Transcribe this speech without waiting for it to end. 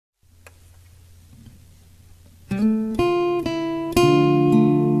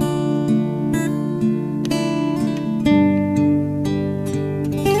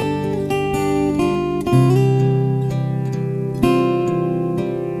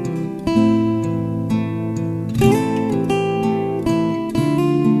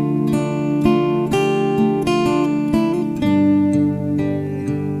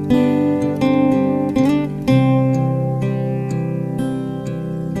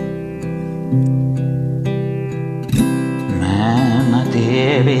Men att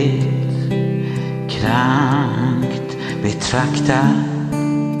evigt krankt betrakta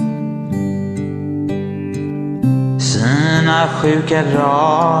sina sjuka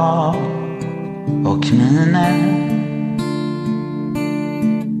drag och miner.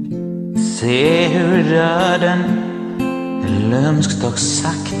 Se hur döden lömskt och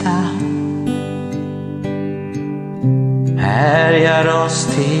sakta härjar oss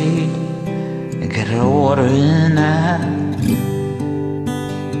till grå ruiner.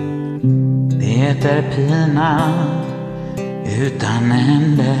 Det är pina utan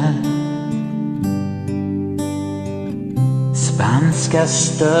ände, spanska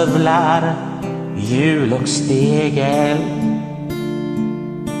stövlar, hjul och stegel.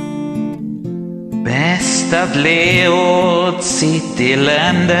 Bäst att le åt sitt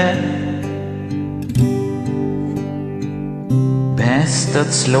elände, bäst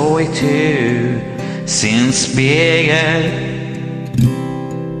att slå itu sin spegel,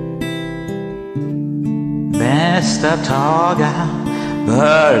 bäst att taga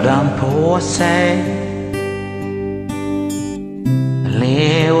bördan på sig.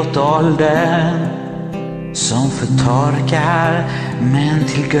 Le åt åldern som förtorkar män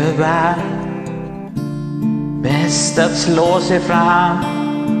till gubbar. Bäst att slå sig fram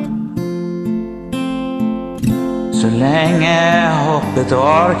så länge hoppet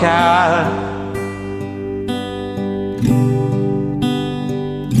orkar.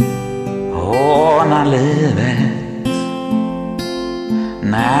 Håna livet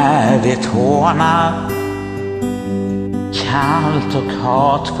när det hånar, kallt och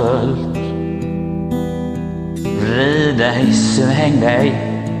hatfullt. Vrid dig, sväng dig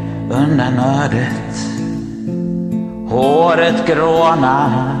undan ödet. Håret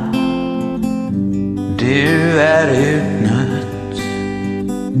grånar, du är utnött.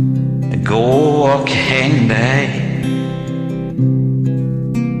 Gå och häng dig.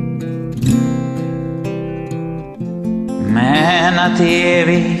 Men att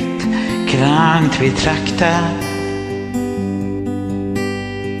evigt krankt betrakta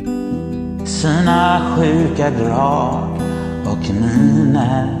sina sjuka drag och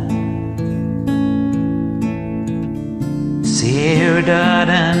miner. Se hur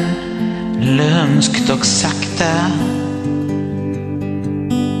döden lömskt och sakta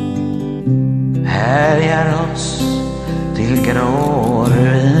härjar oss till grå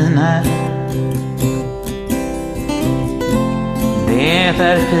ruiner. Det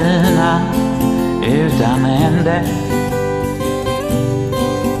är pina utan ände,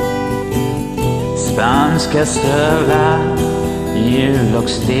 spanska stövlar, hjul och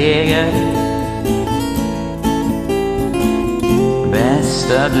stegel.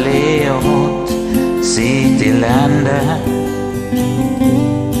 Bäst att le åt sitt elände,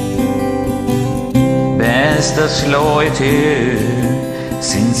 bäst att slå itu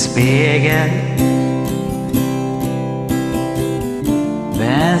sin spegel,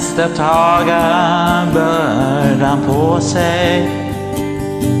 bäst att taga bördan på sig.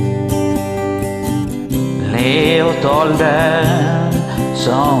 Le åt åldern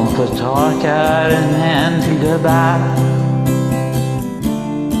som förtorkar män till gubbar.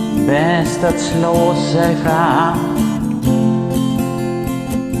 Bäst att slå sig fram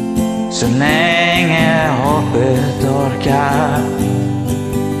så länge hoppet orkar.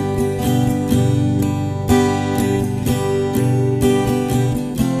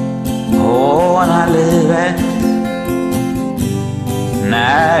 Håna livet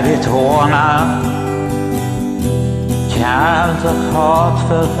när det hånar, kallt och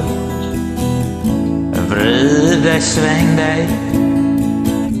hatfullt. Vrid dig, sväng dig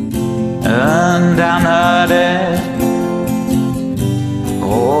undan ödet.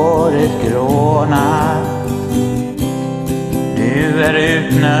 Håret grånar, du är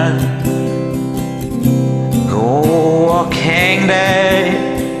utnött. Gå och häng dig.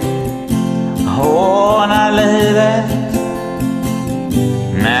 Håna livet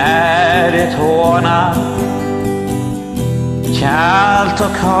när det hånar, kallt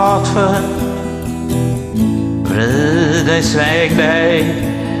och hatfullt. Vrid dig, sväng dig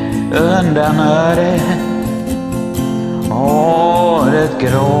undan ödet. Håret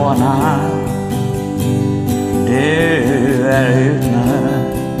grånar, du är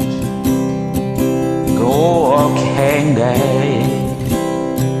utnött. Gå och häng dig.